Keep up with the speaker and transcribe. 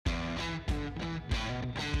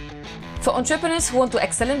For entrepreneurs who want to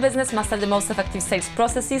excel in business, master the most effective sales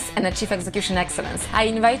processes, and achieve execution excellence, I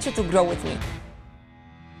invite you to grow with me.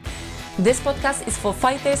 This podcast is for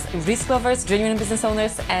fighters, risk lovers, genuine business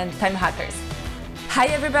owners, and time hackers. Hi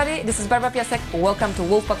everybody, this is Barbara Piasek. Welcome to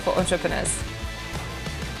Wolfpack for Entrepreneurs.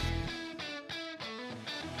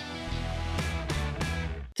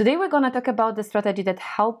 Today we're going to talk about the strategy that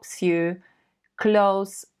helps you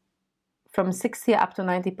close from 60 up to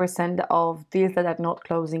 90% of deals that are not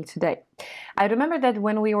closing today. I remember that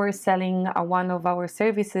when we were selling one of our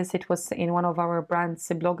services, it was in one of our brands,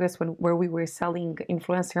 bloggers, where we were selling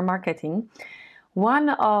influencer marketing.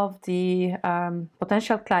 One of the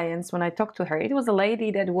potential clients, when I talked to her, it was a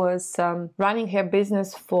lady that was running her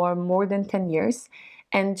business for more than 10 years.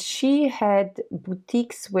 And she had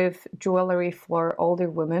boutiques with jewelry for older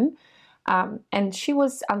women. And she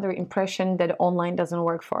was under impression that online doesn't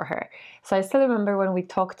work for her. So I still remember when we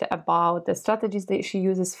talked about the strategies that she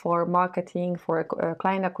uses for marketing, for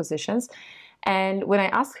client acquisitions. And when I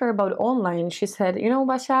asked her about online, she said,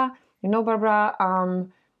 Basha, Barbara,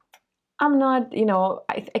 I'm not,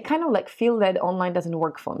 I kind of feel that online doesn't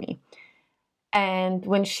work for me. And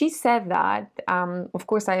when she said that, of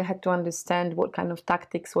course, I had to understand what kind of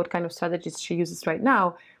tactics, what kind of strategies she uses right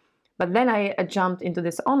now. But then I jumped into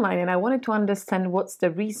this online and I wanted to understand what's the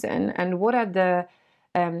reason and what are the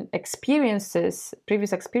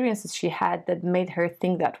previous experiences she had that made her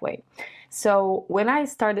think that way. So when I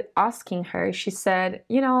started asking her, she said,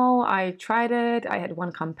 I tried it. I had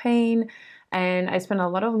one campaign and I spent a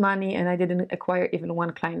lot of money and I didn't acquire even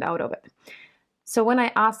one client out of it. So when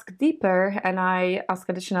I asked deeper and I asked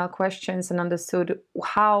additional questions and understood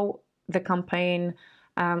how the campaign,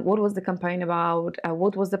 what was the campaign about,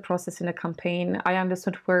 what was the process in the campaign, I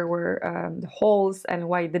understood where were the holes and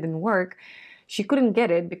why it didn't work. She couldn't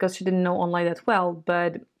get it because she didn't know online that well,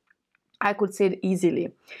 but I could see it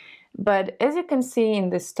easily. But as you can see in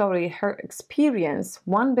this story, her experience,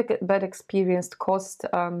 one bad experience cost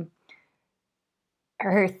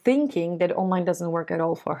her thinking that online doesn't work at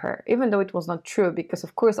all for her, even though it was not true, because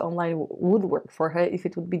of course online would work for her if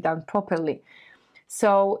it would be done properly.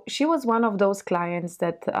 So she was one of those clients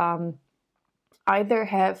that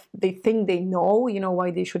either they think they know,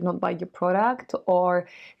 why they should not buy your product, or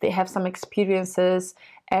they have some experiences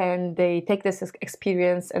and they take this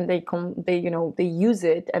experience and they use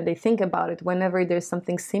it and they think about it whenever there's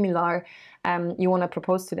something similar you want to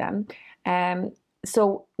propose to them.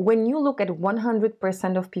 So when you look at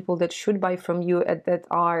 100% of people that should buy from you that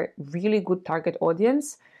are really good target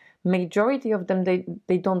audience, majority of them,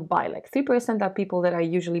 they don't buy. 3% are people that are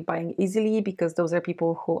usually buying easily because those are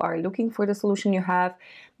people who are looking for the solution you have.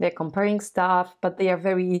 They're comparing stuff, but they are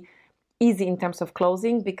very easy in terms of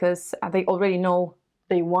closing because they already know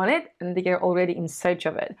they want it and they are already in search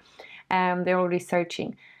of it. They're already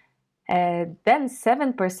searching. Then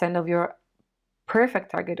 7% of your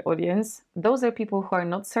perfect target audience, those are people who are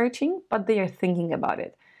not searching, but they are thinking about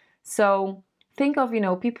it. So think of,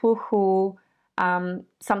 people who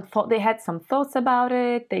they had some thoughts about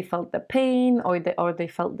it, they felt the pain or they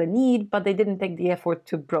felt the need, but they didn't take the effort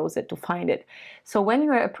to browse it, to find it. So when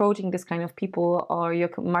you are approaching this kind of people or your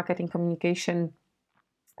marketing communication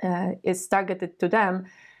is targeted to them,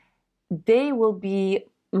 they will be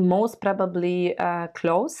most probably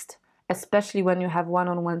closed, especially when you have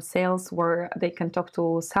one-on-one sales where they can talk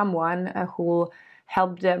to someone who will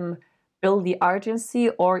help them build the urgency,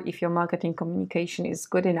 or if your marketing communication is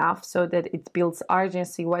good enough so that it builds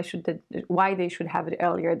urgency, why they should have it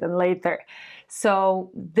earlier than later.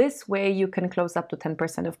 So this way you can close up to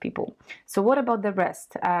 10% of people. So what about the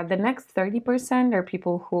rest? The next 30% are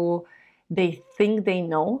people who they think they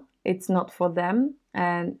know it's not for them,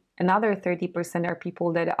 and another 30% are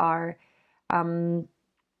people that are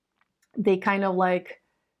they kind of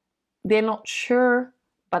they're not sure,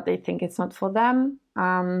 but they think it's not for them.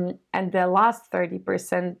 And the last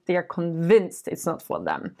 30%, they are convinced it's not for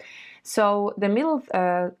them. So the middle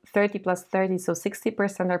 30 plus 30, so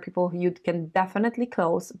 60% are people who you can definitely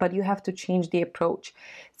close, but you have to change the approach.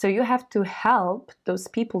 So you have to help those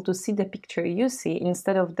people to see the picture you see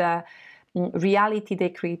instead of the reality they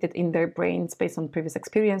created in their brains based on previous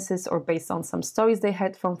experiences or based on some stories they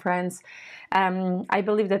had from friends. I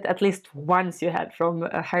believe that at least once you had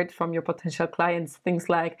heard from your potential clients things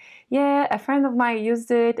like, yeah, a friend of mine used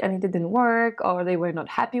it and it didn't work, or they were not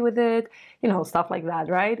happy with it, stuff like that,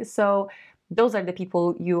 right? So those are the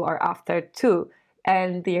people you are after too.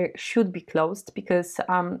 And they should be closed because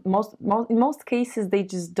in most cases they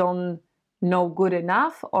just don't know good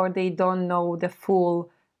enough, or they don't know the full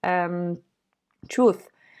truth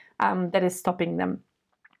that is stopping them.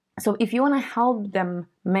 So if you want to help them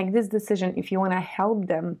make this decision, if you want to help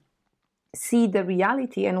them see the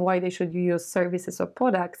reality and why they should use your services or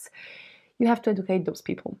products, you have to educate those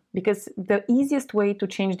people, because the easiest way to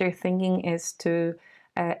change their thinking is to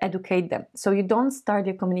educate them. So you don't start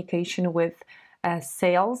your communication with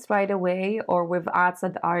sales right away, or with ads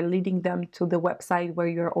that are leading them to the website where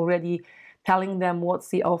you're already telling them what's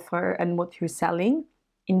the offer and what you're selling.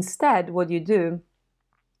 Instead, what you do,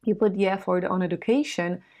 you put the effort on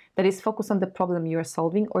education that is focused on the problem you are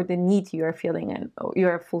solving or the need you are feeling and you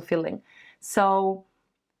are fulfilling. So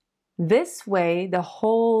this way, the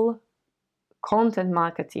whole content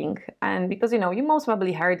marketing, and because you most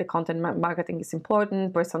probably heard the content marketing is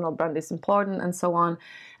important, personal brand is important, and so on,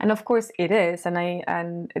 and of course it is, and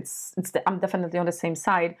I'm definitely on the same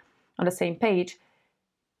side, on the same page.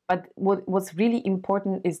 But what's really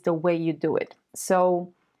important is the way you do it.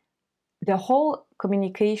 So the whole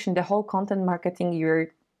communication, the whole content marketing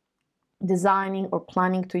you're designing or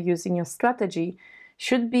planning to use in your strategy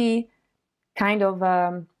should be kind of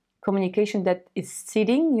communication that is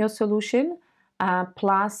seeding your solution,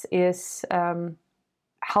 plus is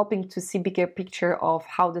helping to see bigger picture of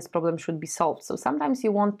how this problem should be solved. So sometimes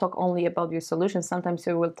you won't talk only about your solution. Sometimes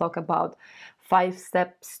you will talk about 5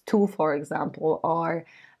 steps to, for example, or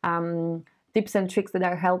tips and tricks that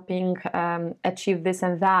are helping achieve this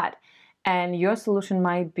and that. And your solution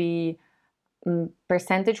might be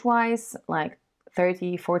percentage-wise, like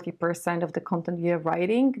 30-40% of the content you're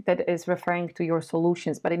writing that is referring to your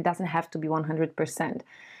solutions, but it doesn't have to be 100%.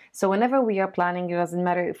 So whenever we are planning, it doesn't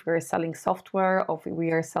matter if we're selling software, or if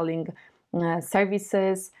we are selling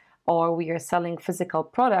services, or we are selling physical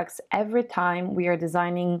products. Every time we are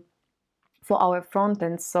designing for our front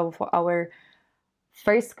end, so for our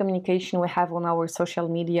first communication we have on our social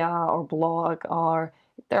media or blog, or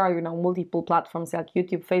there are multiple platforms like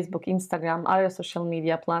YouTube, Facebook, Instagram, other social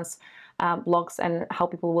media, plus blogs, and how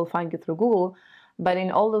people will find you through Google. But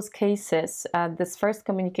in all those cases, this first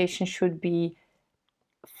communication should be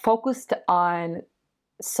focused on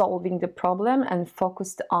solving the problem and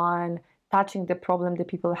focused on touching the problem that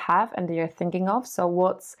people have and they are thinking of. So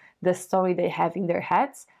what's the story they have in their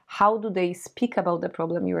heads? How do they speak about the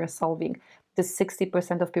problem you are solving? The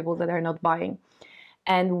 60% of people that are not buying.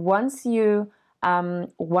 And once you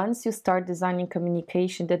start designing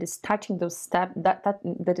communication that is touching those steps,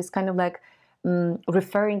 that is kind of like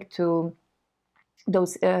referring to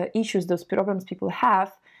those issues, those problems people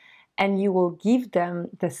have, and you will give them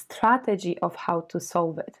the strategy of how to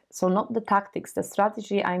solve it. So not the tactics, the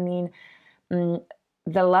strategy, I mean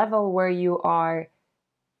the level where you are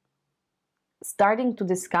starting to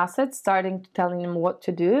discuss it, starting to telling them what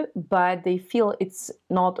to do, but they feel it's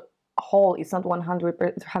not whole, it's not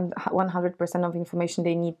 100% of information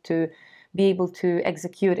they need to be able to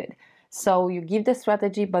execute it. So you give the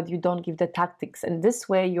strategy, but you don't give the tactics. And this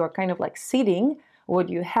way you are kind of like seeding what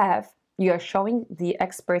you have. You are showing the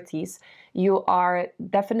expertise. You are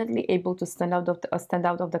definitely able to stand out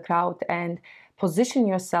of the crowd and position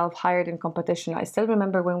yourself higher than competition. I still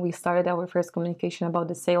remember when we started our first communication about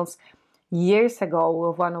the sales years ago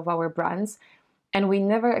with one of our brands, and we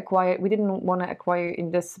didn't want to acquire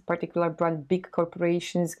in this particular brand big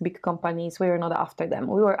corporations, big companies. We were not after them.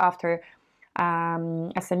 We were after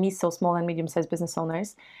SMEs, so small and medium-sized business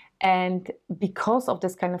owners. And because of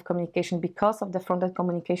this kind of communication, because of the front-end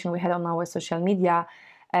communication we had on our social media,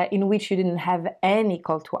 in which you didn't have any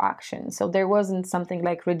call to action. So there wasn't something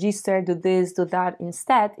like register, do this, do that.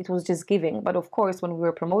 Instead, it was just giving. But of course, when we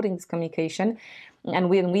were promoting this communication, and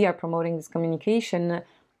when we are promoting this communication,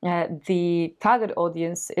 the target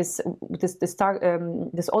audience is this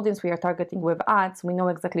audience we are targeting with ads. We know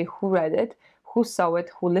exactly who read it, who saw it,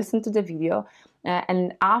 who listened to the video,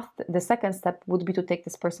 and after the second step would be to take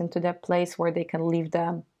this person to the place where they can leave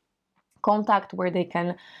the contact, where they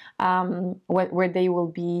can where they will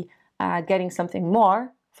be getting something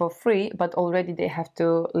more for free, but already they have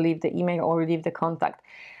to leave the email or leave the contact.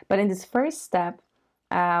 But in this first step,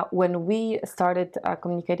 when we started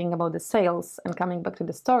communicating about the sales, and coming back to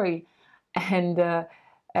the story, and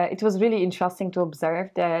it was really interesting to observe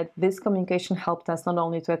that this communication helped us not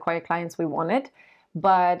only to acquire clients we wanted,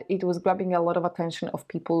 but it was grabbing a lot of attention of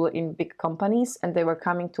people in big companies, and they were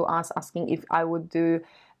coming to us asking if I would do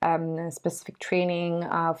specific training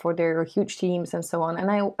for their huge teams and so on. And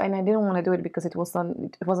I didn't want to do it because it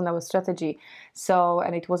wasn't our strategy. So,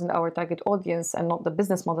 and it wasn't our target audience and not the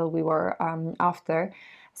business model we were after.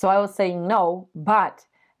 So I was saying no, but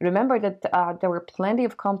remember that there were plenty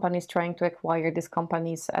of companies trying to acquire these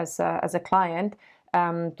companies as a client,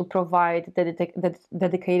 to provide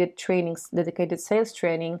dedicated trainings, dedicated sales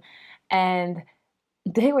training, and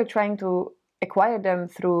they were trying to acquire them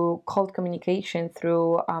through cold communication,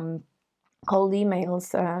 through cold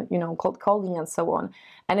emails, cold calling and so on.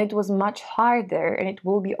 And it was much harder, and it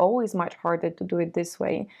will be always much harder to do it this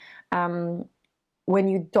way when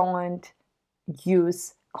you don't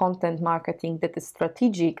use content marketing that is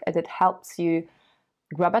strategic and that helps you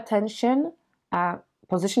grab attention,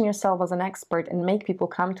 position yourself as an expert, and make people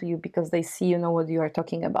come to you because they see you know what you are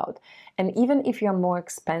talking about. And even if you're more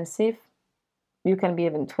expensive, you can be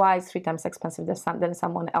even twice, 3 times expensive than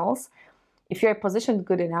someone else. If you're positioned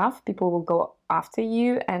good enough, people will go after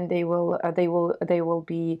you, and they will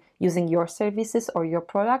be using your services or your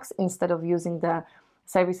products instead of using the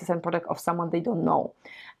services and product of someone they don't know.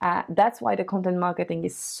 That's why the content marketing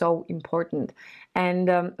is so important.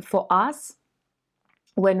 And for us,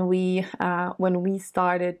 when we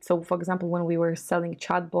started, so for example, when we were selling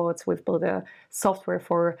chatbots, we've built a software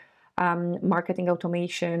for marketing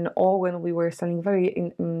automation, or when we were selling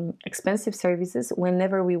very expensive services,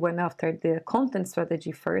 whenever we went after the content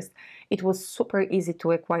strategy first, it was super easy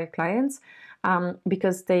to acquire clients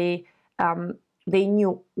because they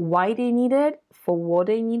knew why they needed, for what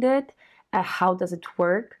they needed, how does it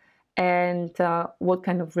work, and what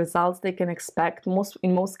kind of results they can expect.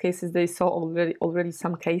 In most cases, they saw already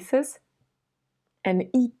some cases, and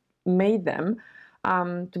it made them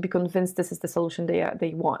to be convinced this is the solution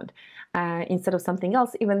they want, instead of something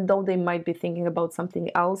else, even though they might be thinking about something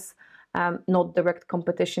else, not direct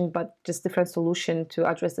competition, but just different solution to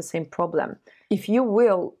address the same problem. If you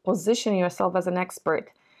will position yourself as an expert,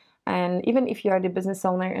 and even if you are the business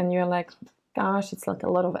owner and you're like, gosh, it's like a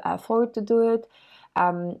lot of effort to do it,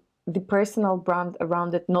 the personal brand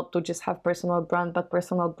around it, not to just have personal brand, but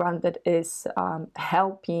personal brand that is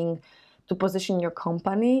helping to position your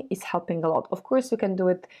company, is helping a lot. Of course, you can do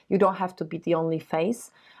it. You don't have to be the only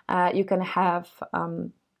face. You can have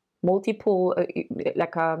multiple,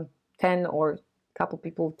 like a 10 or couple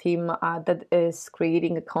people team that is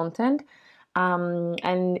creating a content,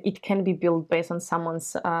 and it can be built based on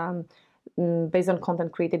someone's based on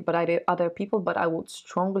content created by other people. But I would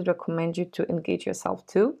strongly recommend you to engage yourself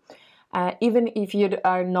too. Even if you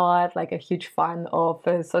are not like a huge fan of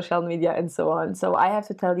social media and so on. So I have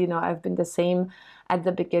to tell you, I've been the same at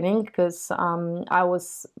the beginning, because I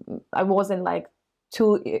wasn't like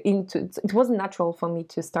too into it. Wasn't natural for me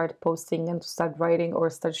to start posting and to start writing or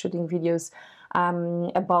start shooting videos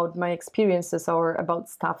about my experiences or about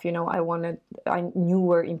stuff I knew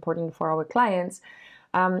were important for our clients.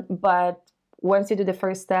 But once you do the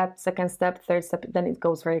first step, second step, third step, then it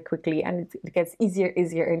goes very quickly, and it gets easier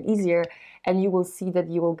and easier. And you will see that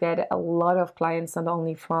you will get a lot of clients, not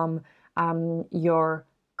only from your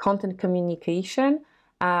content communication,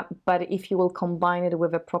 but if you will combine it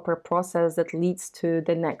with a proper process that leads to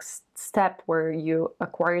the next step, where you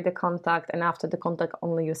acquire the contact, and after the contact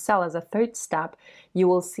only you sell as a third step, you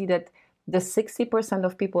will see that the 60%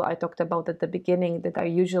 of people I talked about at the beginning that are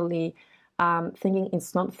usually thinking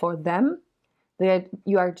it's not for them, that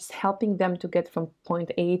you are just helping them to get from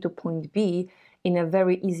point A to point B in a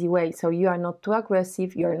very easy way. So you are not too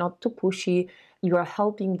aggressive, you are not too pushy, you are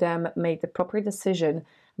helping them make the proper decision,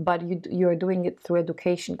 but you are doing it through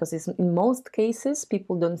education, because in most cases,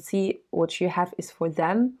 people don't see what you have is for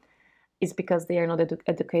them. It's because they are not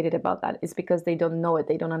educated about that. It's because they don't know it,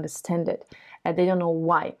 they don't understand it, and they don't know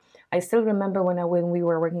why. I still remember when we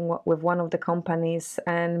were working with one of the companies,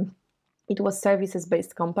 and it was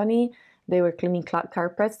services-based company. They were cleaning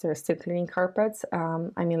carpets. They're still cleaning carpets.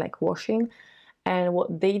 Like washing. And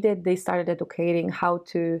what they did, they started educating how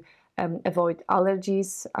to avoid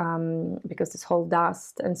allergies, because this whole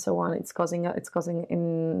dust and so on, it's causing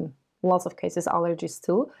in lots of cases allergies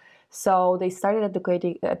too. So they started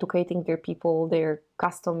educating their people, their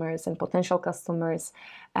customers and potential customers,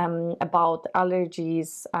 about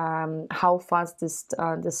allergies, how fast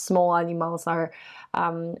the small animals are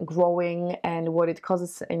growing, and what it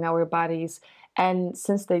causes in our bodies. And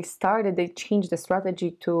since they changed the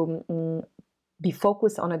strategy to be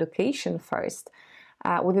focused on education first.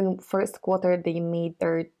 Within the first quarter, they made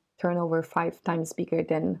their turnover 5 times bigger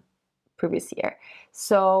than previous year.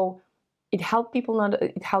 So it helped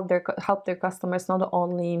their customers not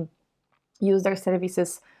only use their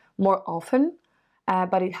services more often,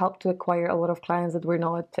 but it helped to acquire a lot of clients that were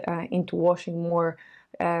not into washing, more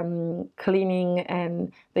cleaning,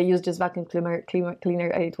 and they used just vacuum cleaner,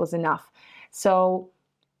 and it was enough. So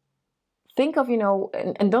think of,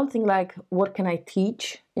 and don't think like, what can I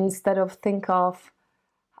teach? Instead of think of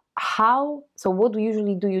how. So what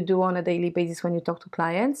usually do you do on a daily basis when you talk to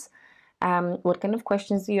clients? What kind of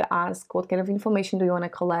questions do you ask? What kind of information do you want to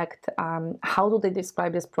collect? How do they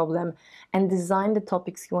describe this problem? And design the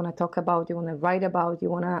topics you want to talk about, you want to write about, you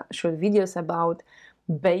want to shoot videos about,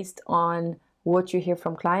 based on what you hear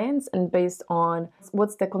from clients and based on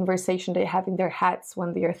what's the conversation they have in their heads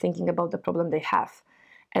when they are thinking about the problem they have.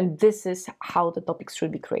 And this is how the topics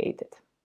should be created.